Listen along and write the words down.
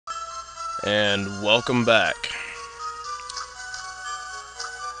And welcome back.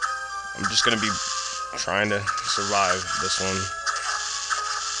 I'm just gonna be trying to survive this one.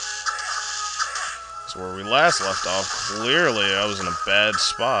 So where we last left off, clearly I was in a bad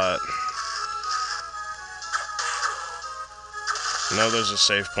spot. No, there's a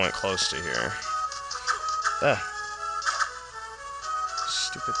save point close to here. Ah.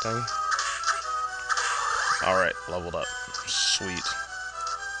 Stupid thing. Alright, leveled up. Sweet.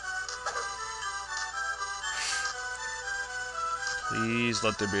 Please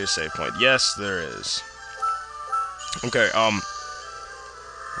let there be a save point. Yes, there is. Okay, well,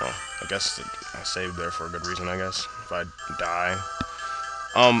 I guess I saved there for a good reason, I guess. If I die.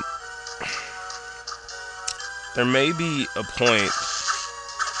 There may be a point.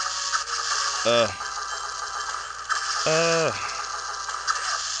 Oh,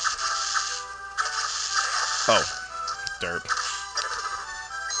 derp.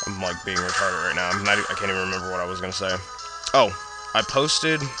 I'm like being retarded right now. I can't even remember what I was gonna say. Oh, I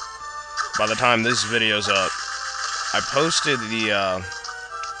posted, by the time this video's up, I posted the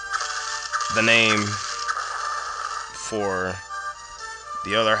name for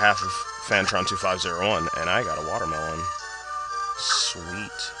the other half of Fantron 2501, and I got a watermelon.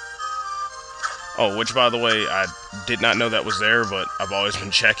 Sweet. Oh, which, by the way, I did not know that was there, but I've always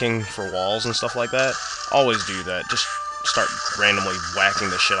been checking for walls and stuff like that. Always do that. Just start randomly whacking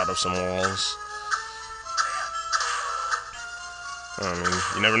the shit out of some walls. I mean,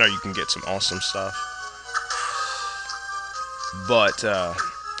 you never know, you can get some awesome stuff. But,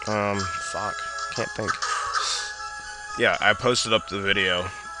 fuck. Can't think. Yeah, I posted up the video.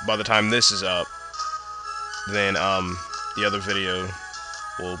 By the time this is up, then, the other video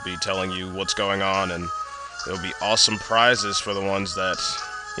will be telling you what's going on, and there'll be awesome prizes for the ones that,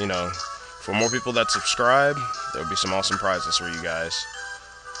 you know, for more people that subscribe, there'll be some awesome prizes for you guys.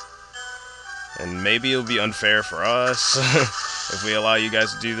 And maybe it'll be unfair for us if we allow you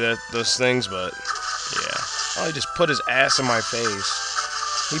guys to do those things, but yeah. Oh, he just put his ass in my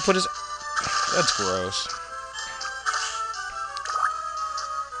face. He put his... That's gross.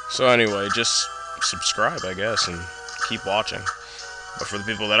 So anyway, just subscribe, I guess, and keep watching. But for the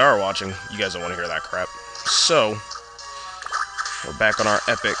people that are watching, you guys don't want to hear that crap. So, we're back on our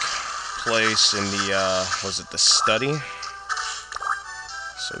epic place in the, was it the study?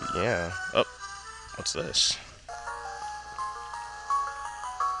 So, yeah. Oh, what's this?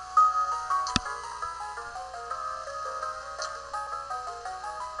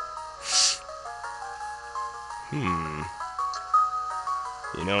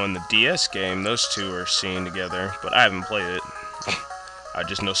 You know, in the DS game, those two are seen together, but I haven't played it. I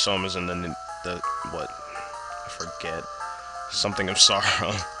just know Soma's in the what? I forget. Something of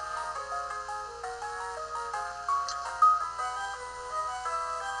sorrow.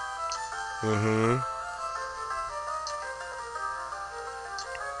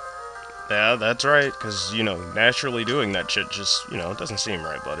 Yeah, that's right, because, you know, naturally doing that shit just, you know, it doesn't seem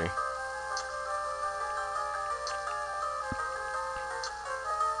right, buddy.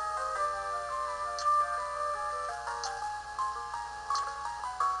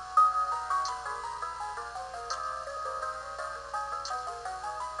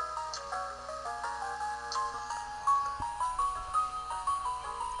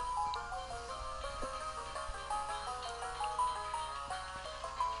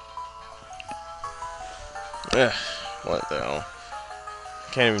 Ugh, what the hell?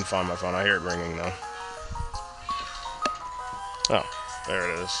 Can't even find my phone. I hear it ringing though. Oh, there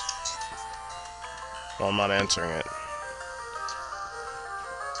it is. Well, I'm not answering it.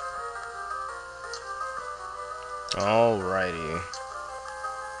 Alrighty.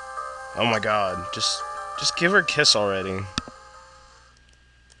 Oh my god, just give her a kiss already.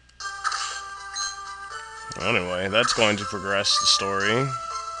 Anyway, that's going to progress the story,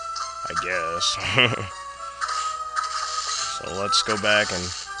 I guess. So let's go back and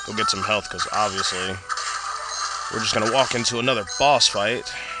go get some health, because obviously we're just going to walk into another boss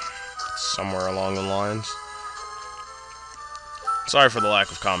fight somewhere along the lines. Sorry for the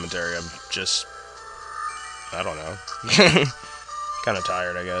lack of commentary, I'm just... I don't know. Kind of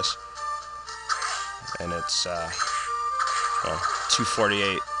tired, I guess. And it's, well,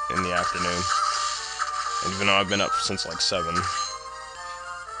 2:48 in the afternoon. And even though I've been up since like 7.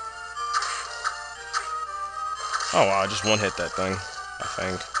 Oh wow, I just one-hit that thing, I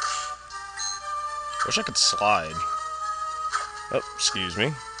think. Wish I could slide. Oh, excuse me.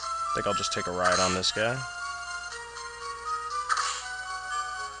 I think I'll just take a ride on this guy.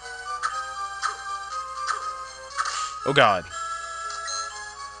 Oh god.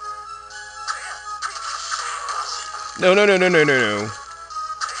 No, no, no, no, no, no, no.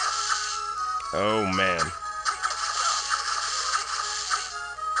 Oh, man.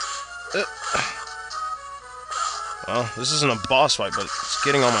 Well, this isn't a boss fight, but it's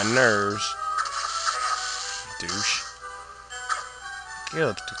getting on my nerves. Douche.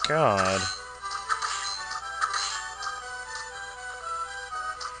 Good God.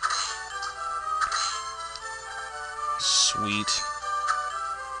 Sweet.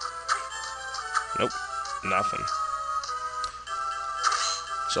 Nope. Nothing.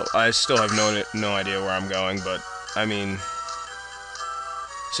 So, I still have no idea where I'm going, but, I mean...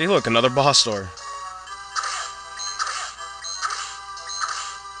 See, look, another boss door.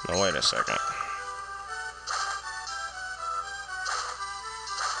 Now, wait a second.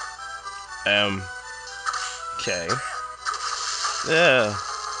 Okay. Yeah.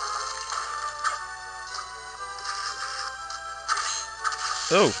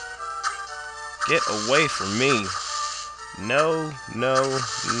 Oh. Get away from me. No, no,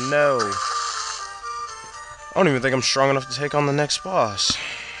 no. I don't even think I'm strong enough to take on the next boss.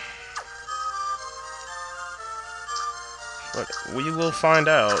 But we will find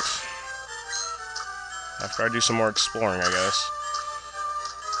out. After I do some more exploring, I guess.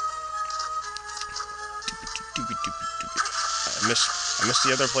 I missed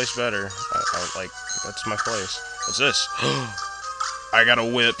the other place better. Like, that's my place. What's this? I got a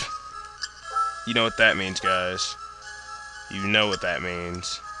whip. You know what that means, guys. You know what that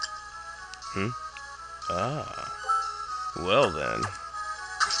means. Ah. Well then.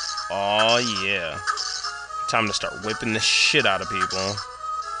 Aw, yeah. Time to start whipping the shit out of people.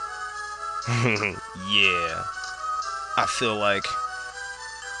 Yeah. I feel like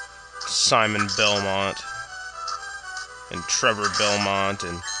Simon Belmont and Trevor Belmont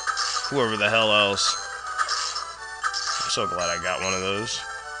and whoever the hell else. I'm so glad I got one of those.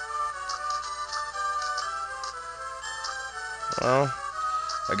 Well,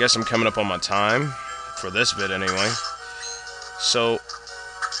 I guess I'm coming up on my time for this bit anyway. So,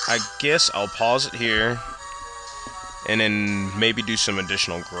 I guess I'll pause it here and then maybe do some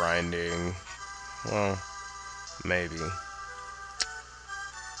additional grinding. Well, maybe.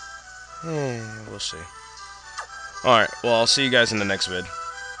 We'll see. Alright, well, I'll see you guys in the next vid.